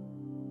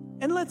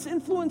 And let's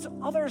influence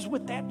others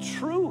with that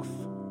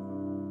truth.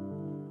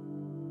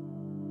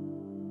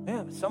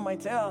 Yeah, some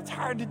might say, oh, it's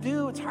hard to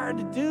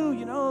do.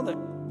 You know,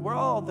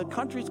 the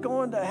country's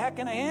going to heck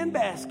in a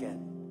handbasket.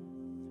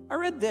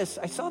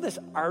 I saw this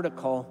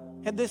article,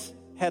 had this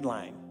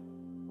headline: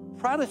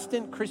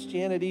 Protestant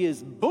Christianity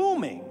is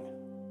booming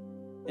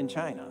in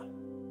China.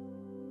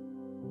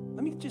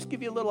 Let me just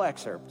give you a little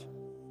excerpt.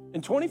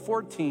 In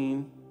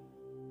 2014,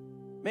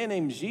 a man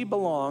named Xi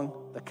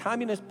Belong, the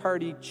Communist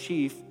Party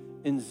chief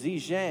in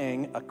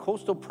Zhejiang, a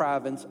coastal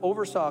province,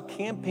 oversaw a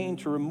campaign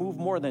to remove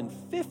more than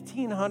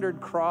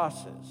 1,500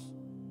 crosses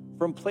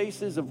from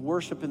places of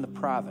worship in the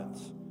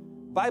province.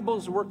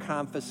 Bibles were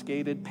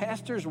confiscated.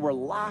 Pastors were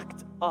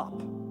locked up.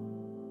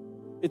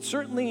 It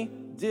certainly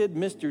did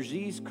Mr.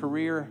 Xi's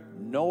career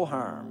no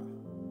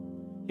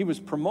harm. He was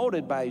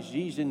promoted by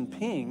Xi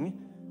Jinping,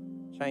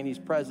 Chinese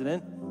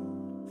president,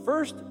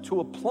 first to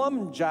a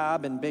plum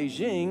job in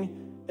Beijing,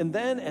 and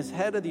then as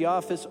head of the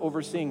office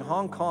overseeing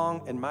Hong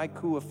Kong and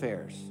Macau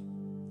affairs.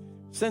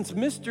 Since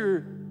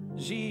Mr.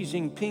 Xi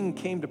Jinping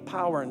came to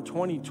power in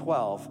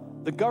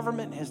 2012, the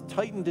government has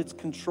tightened its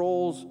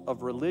controls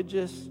of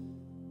religious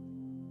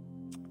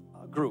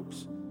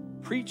groups.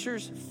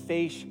 Preachers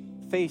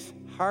face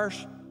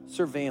harsh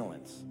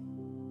surveillance.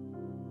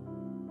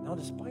 Now,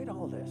 despite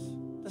all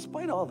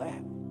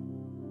that,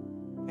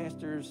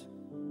 pastors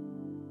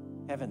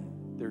having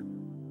their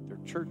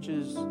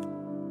churches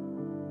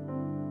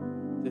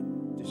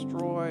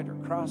destroyed or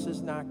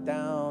crosses knocked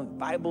down,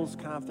 Bibles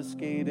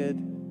confiscated.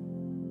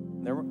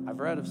 I've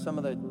read of some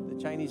of the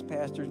Chinese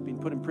pastors being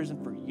put in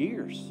prison for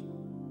years.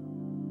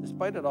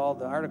 Despite it all,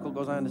 the article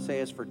goes on to say,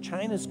 as for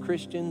China's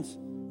Christians,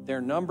 their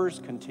numbers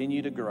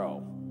continue to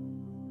grow.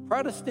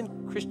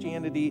 Protestant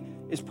Christianity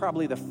is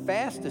probably the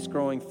fastest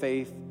growing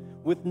faith,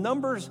 with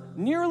numbers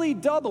nearly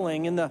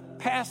doubling in the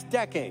past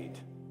decade.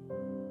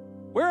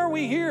 Where are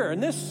we here in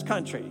this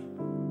country?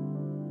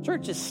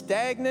 Church is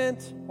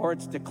stagnant or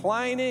it's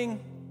declining.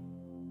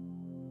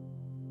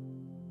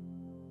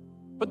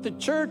 But the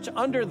church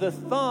under the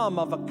thumb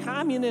of a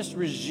communist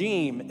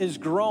regime is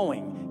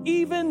growing,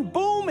 even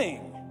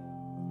booming.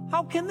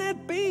 How can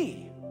that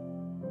be?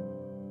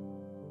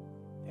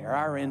 There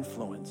are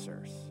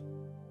influencers.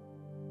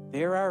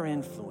 There are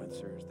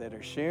influencers that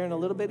are sharing a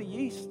little bit of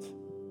yeast.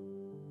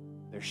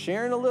 They're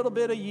sharing a little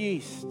bit of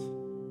yeast,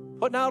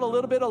 putting out a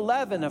little bit of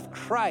leaven of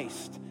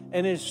Christ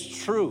and his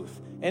truth.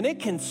 And it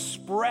can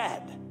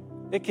spread.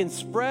 It can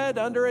spread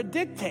under a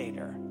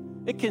dictator.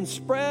 It can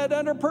spread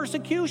under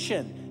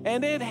persecution.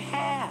 And it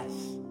has.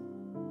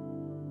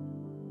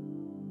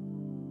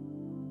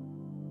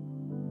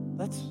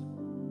 Let's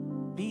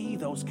be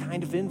those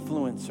kind of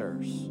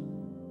influencers.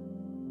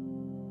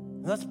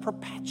 Let's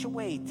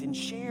perpetuate and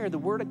share the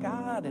Word of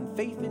God and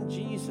faith in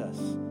Jesus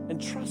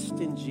and trust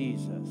in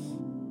Jesus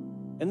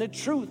and the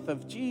truth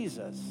of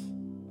Jesus.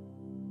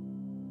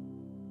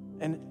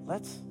 And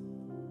let's,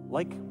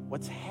 like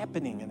what's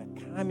happening in a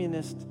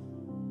communist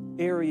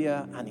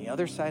area on the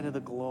other side of the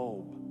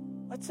globe,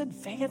 let's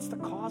advance the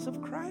cause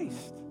of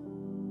Christ.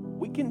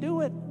 We can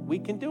do it. We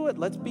can do it.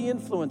 Let's be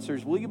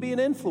influencers. Will you be an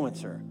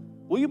influencer?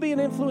 Will you be an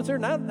influencer?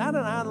 Not an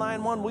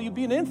online one. Will you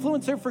be an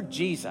influencer for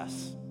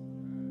Jesus?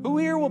 Who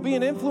here will be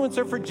an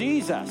influencer for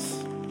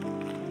Jesus?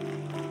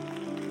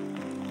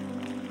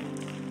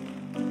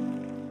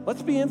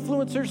 Let's be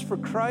influencers for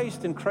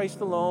Christ and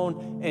Christ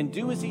alone and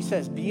do as he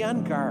says. Be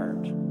on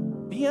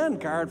guard. Be on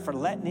guard for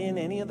letting in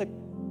any of the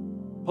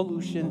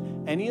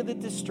pollution, any of the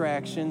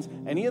distractions,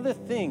 any of the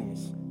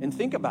things. And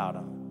think about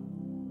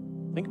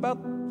them. Think about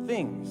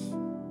things.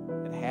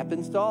 It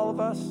happens to all of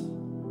us.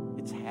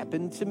 It's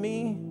happened to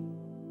me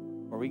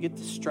where we get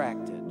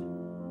distracted.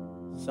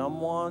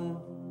 Someone,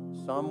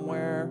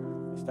 somewhere,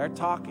 they start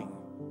talking.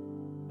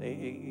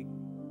 They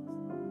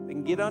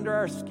can get under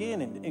our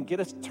skin and get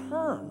us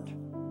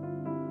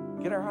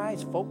turned. Get our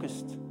eyes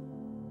focused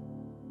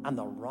on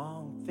the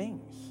wrong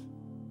things.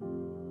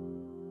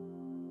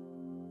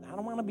 I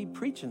don't want to be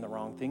preaching the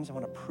wrong things. I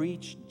want to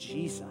preach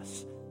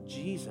Jesus.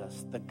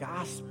 Jesus, the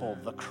gospel,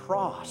 the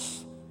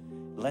cross.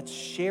 Let's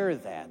share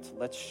that.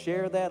 Let's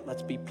share that.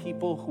 Let's be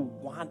people who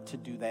want to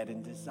do that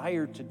and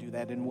desire to do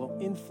that and will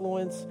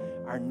influence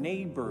our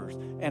neighbors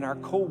and our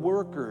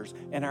co-workers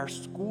and our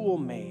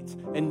schoolmates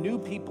and new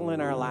people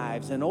in our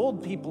lives and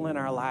old people in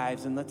our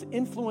lives, and let's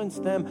influence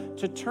them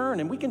to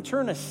turn. And we can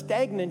turn a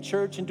stagnant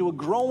church into a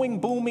growing,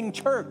 booming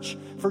church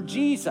for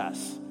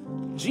Jesus.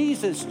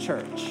 Jesus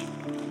church.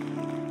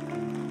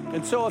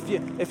 And so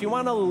if you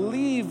want to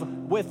leave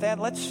with that,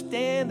 let's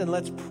stand and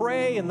let's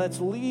pray and let's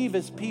leave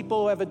as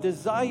people who have a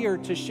desire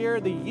to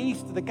share the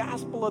yeast of the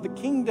gospel of the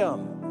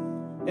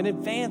kingdom and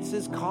advance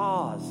his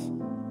cause.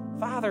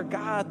 Father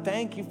God,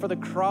 thank you for the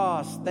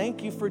cross.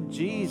 Thank you for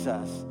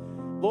Jesus.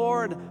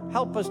 Lord,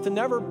 help us to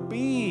never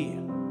be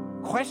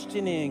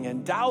questioning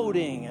and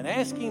doubting and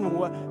asking,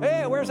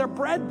 hey, where's our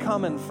bread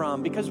coming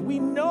from? Because we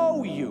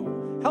know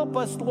you. Help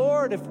us,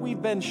 Lord, if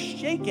we've been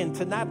shaken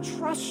to not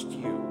trust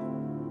you.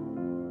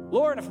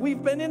 Lord, if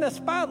we've been in a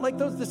spot like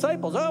those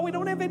disciples, we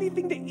don't have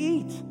anything to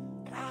eat.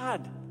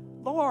 God,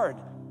 Lord,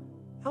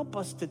 help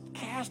us to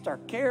cast our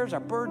cares, our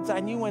burdens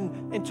on you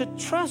and to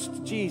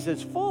trust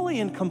Jesus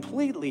fully and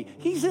completely.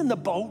 He's in the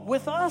boat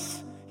with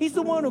us. He's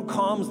the one who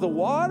calms the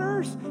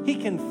waters. He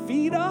can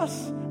feed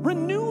us.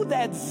 Renew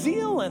that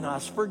zeal in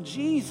us for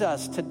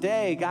Jesus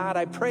today. God,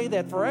 I pray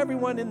that for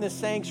everyone in this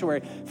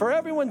sanctuary, for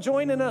everyone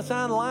joining us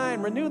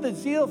online, renew the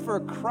zeal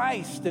for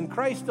Christ and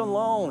Christ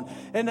alone.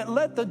 And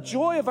let the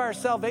joy of our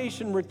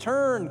salvation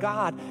return,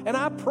 God. And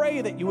I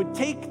pray that you would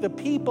take the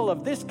people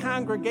of this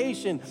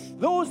congregation,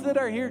 those that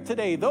are here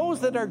today,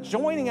 those that are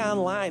joining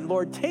online,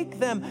 Lord, take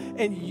them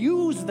and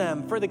use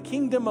them for the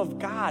kingdom of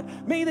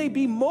God. May they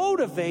be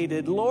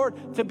motivated, Lord,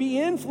 to be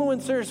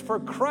influencers for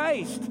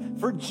Christ,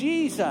 for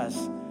Jesus.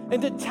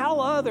 And to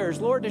tell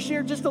others, Lord, to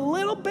share just a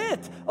little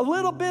bit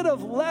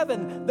of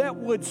leaven that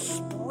would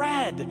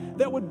spread,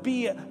 that would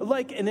be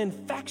like an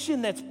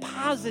infection that's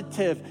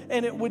positive,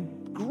 and it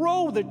would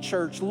grow the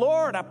church.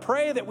 Lord, I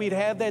pray that we'd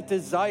have that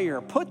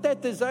desire. Put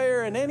that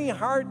desire in any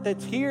heart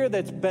that's here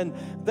that's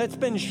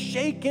been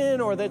shaken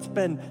or that's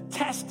been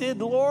tested.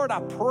 Lord, I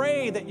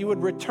pray that you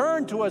would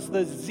return to us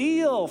the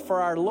zeal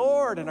for our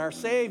Lord and our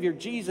Savior,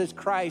 Jesus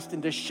Christ,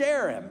 and to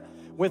share him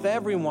with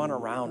everyone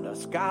around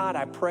us. God,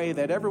 I pray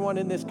that everyone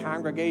in this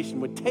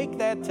congregation would take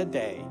that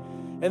today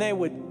and they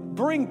would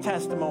bring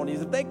testimonies.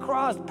 If they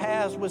crossed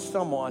paths with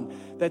someone,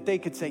 that they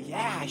could say,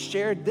 yeah, I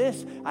shared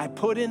this. I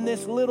put in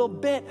this little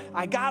bit.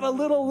 I got a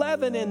little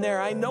leaven in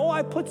there. I know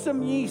I put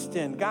some yeast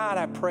in. God,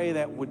 I pray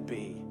that would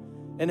be.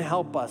 And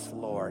help us,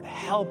 Lord.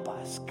 Help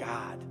us,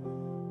 God,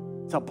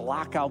 to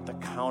block out the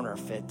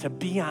counterfeit, to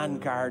be on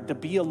guard, to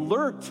be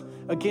alert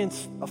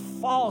against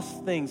false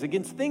things,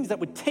 against things that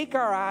would take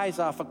our eyes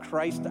off of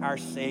Christ, our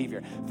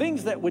Savior,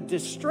 things that would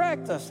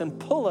distract us and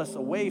pull us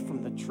away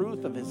from the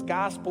truth of his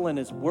gospel and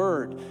his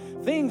word,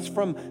 things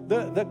from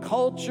the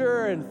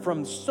culture and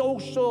from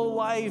social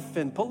life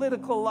and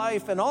political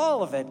life and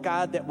all of it,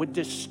 God, that would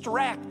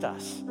distract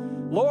us.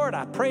 Lord,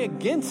 I pray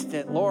against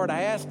it. Lord,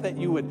 I ask that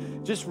you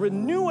would just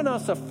renew in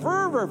us a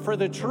fervor for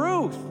the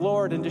truth,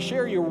 Lord, and to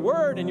share your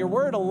word and your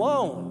word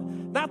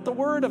alone. Not the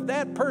word of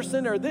that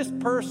person or this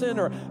person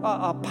or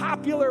a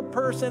popular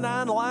person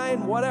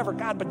online, whatever,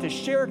 God, but to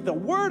share the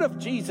word of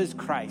Jesus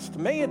Christ.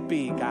 May it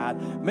be,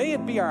 God. May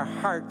it be our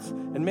hearts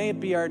and may it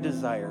be our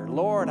desire.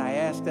 Lord, I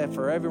ask that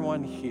for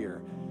everyone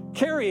here.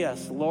 Carry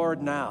us,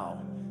 Lord,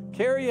 now.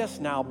 Carry us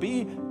now.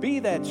 Be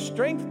that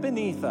strength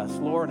beneath us,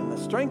 Lord, and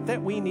the strength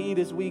that we need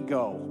as we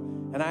go.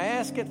 And I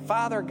ask it,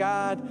 Father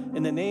God,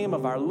 in the name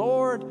of our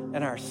Lord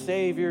and our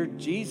Savior,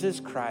 Jesus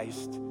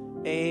Christ.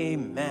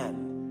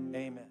 Amen.